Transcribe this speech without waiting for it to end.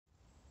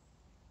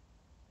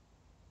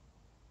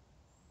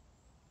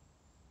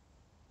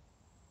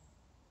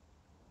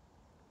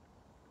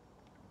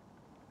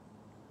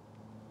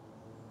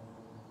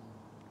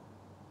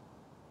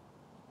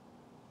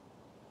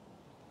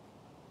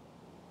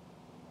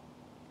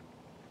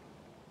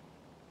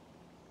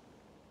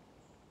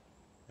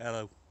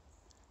Hello,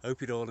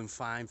 hope you're all in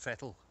fine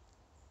fettle.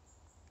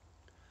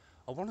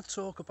 I want to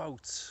talk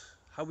about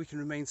how we can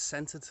remain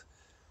centered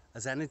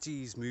as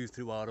energies move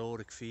through our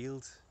auric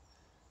field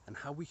and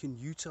how we can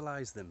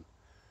utilize them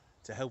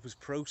to help us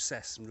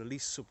process and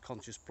release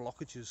subconscious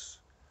blockages,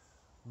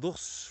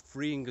 thus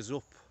freeing us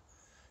up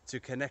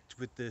to connect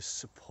with the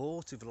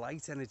supportive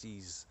light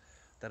energies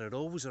that are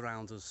always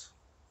around us.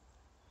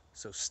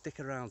 So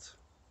stick around.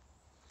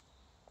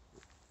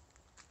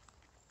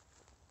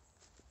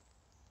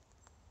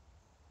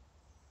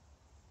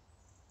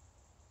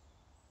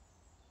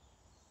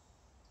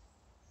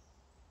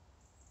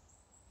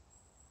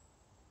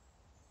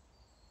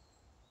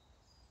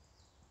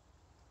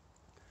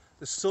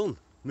 The sun,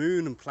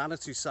 moon and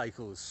planetary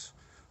cycles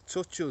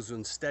touch us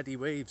in steady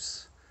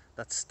waves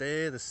that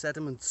stir the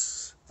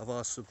sediments of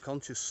our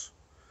subconscious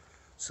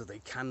so they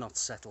cannot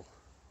settle.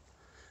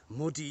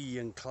 Muddy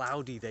and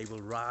cloudy they will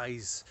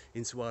rise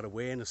into our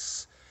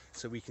awareness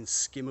so we can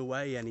skim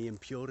away any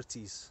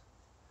impurities.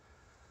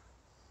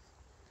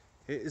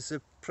 It is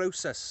a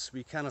process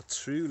we cannot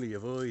truly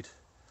avoid,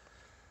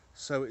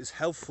 so it is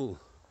helpful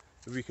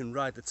if we can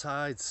ride the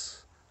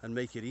tides and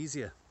make it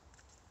easier.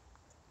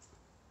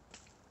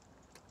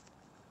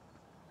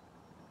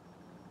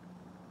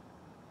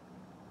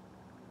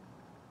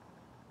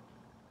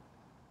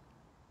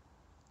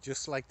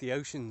 Just like the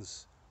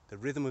oceans, the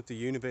rhythm of the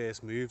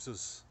universe moves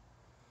us.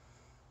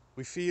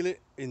 We feel it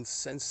in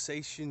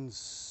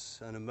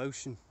sensations and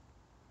emotion.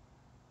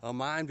 Our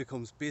mind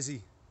becomes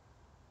busy,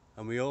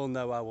 and we all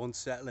know how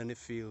unsettling it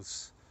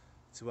feels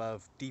to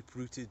have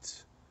deep-rooted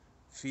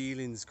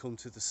feelings come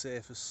to the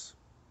surface.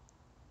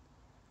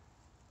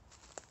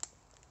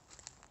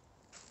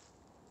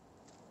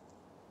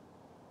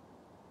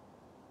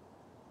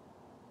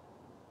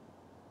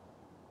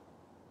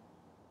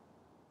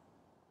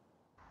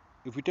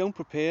 If we don't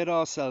prepare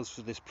ourselves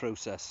for this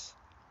process,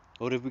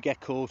 or if we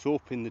get caught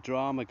up in the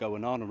drama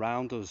going on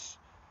around us,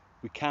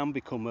 we can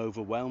become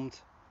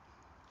overwhelmed,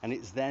 and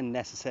it's then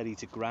necessary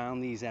to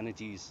ground these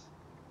energies.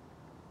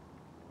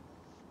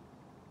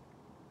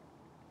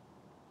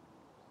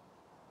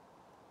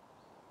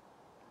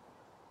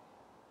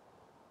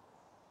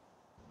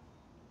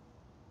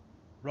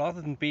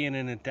 Rather than being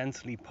in a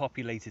densely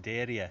populated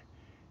area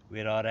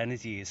where our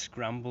energy is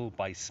scrambled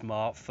by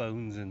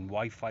smartphones and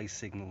Wi-Fi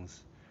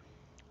signals,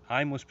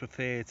 I much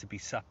prefer to be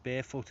sat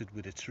barefooted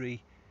with a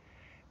tree,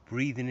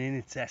 breathing in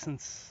its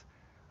essence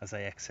as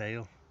I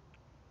exhale.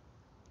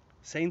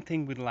 Same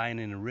thing with lying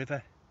in a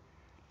river,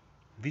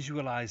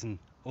 visualizing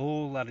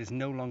all that is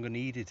no longer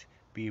needed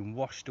being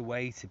washed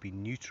away to be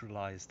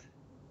neutralized.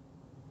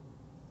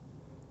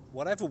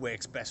 Whatever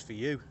works best for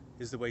you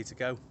is the way to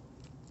go.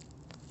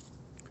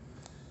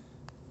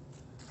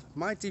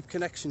 My deep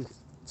connection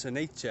to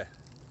nature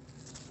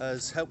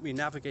has helped me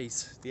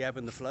navigate the ebb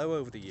and the flow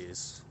over the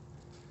years.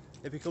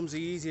 It becomes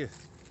easier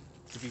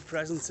to be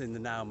present in the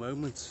now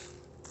moment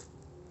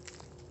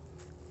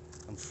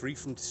and free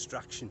from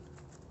distraction.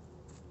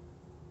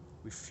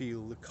 We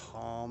feel the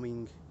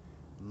calming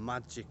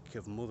magic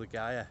of Mother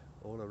Gaia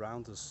all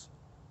around us.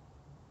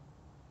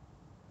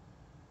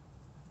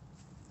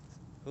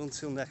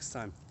 Until next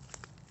time.